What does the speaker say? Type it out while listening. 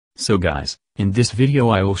So guys, in this video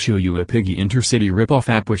I will show you a Piggy Intercity ripoff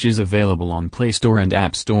app which is available on Play Store and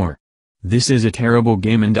App Store. This is a terrible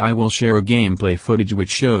game and I will share a gameplay footage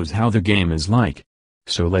which shows how the game is like.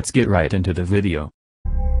 So let's get right into the video.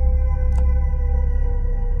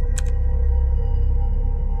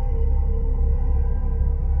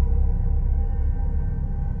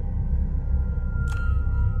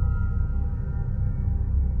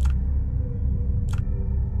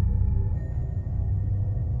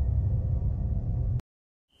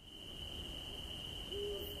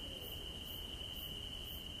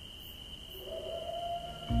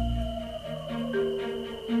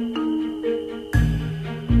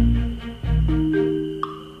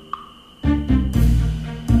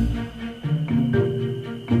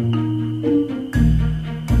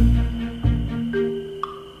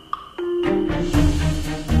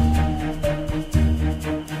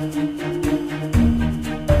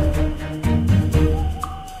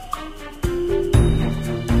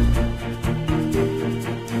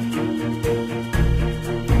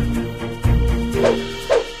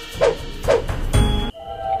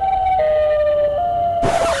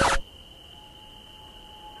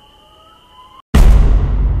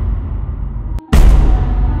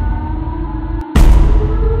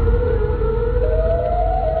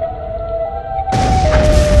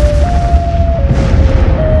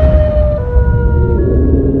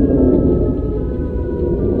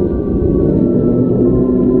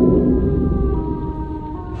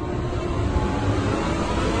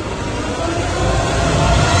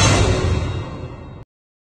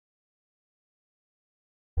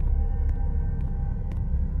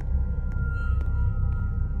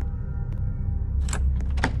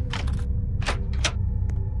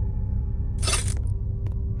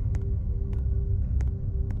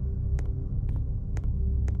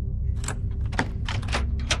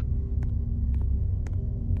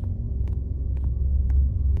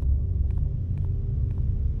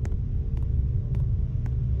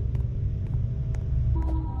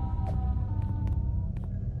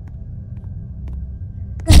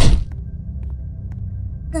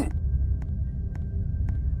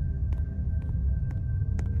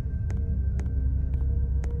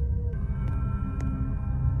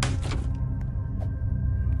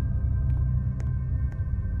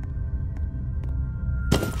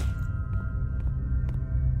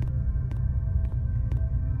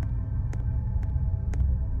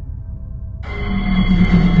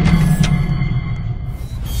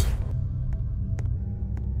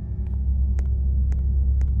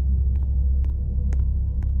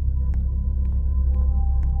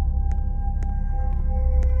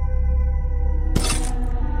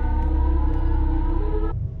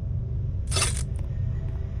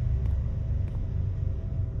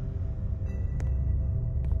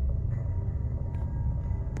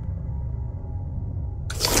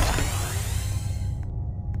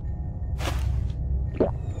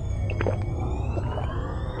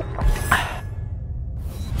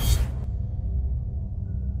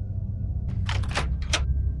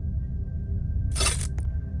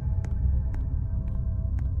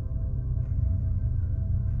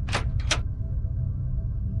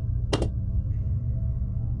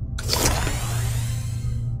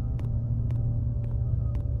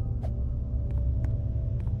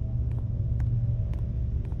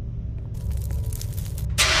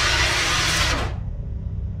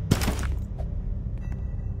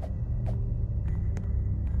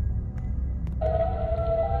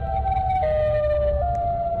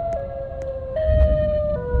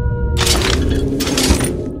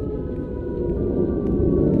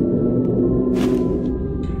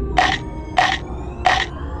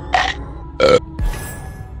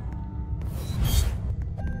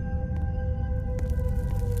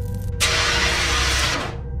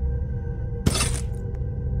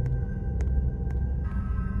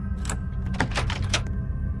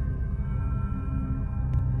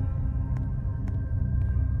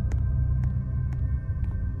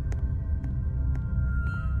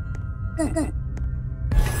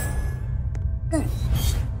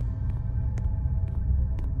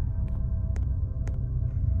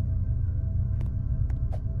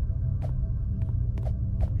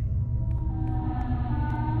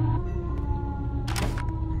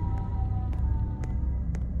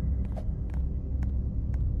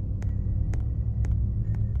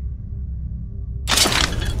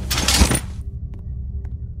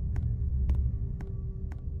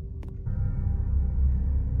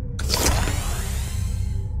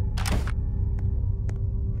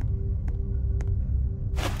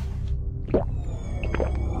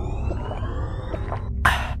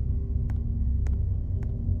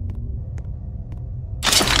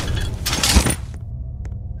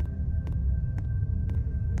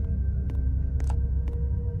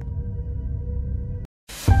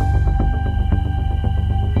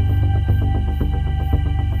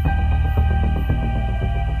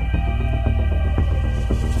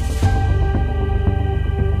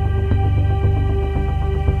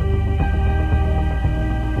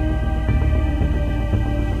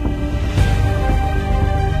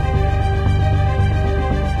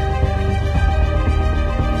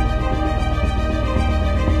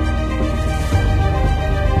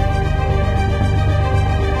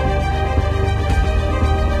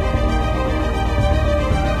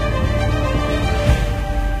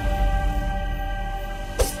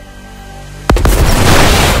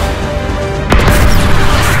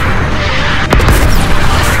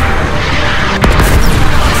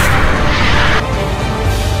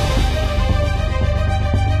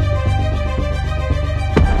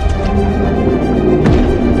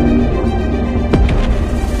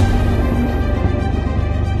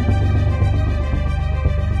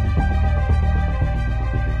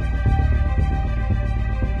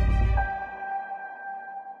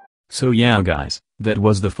 So yeah guys, that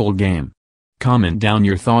was the full game. Comment down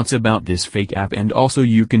your thoughts about this fake app, and also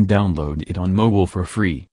you can download it on mobile for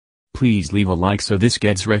free. Please leave a like so this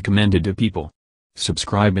gets recommended to people.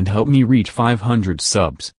 Subscribe and help me reach 500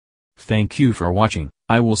 subs. Thank you for watching.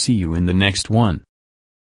 I will see you in the next one.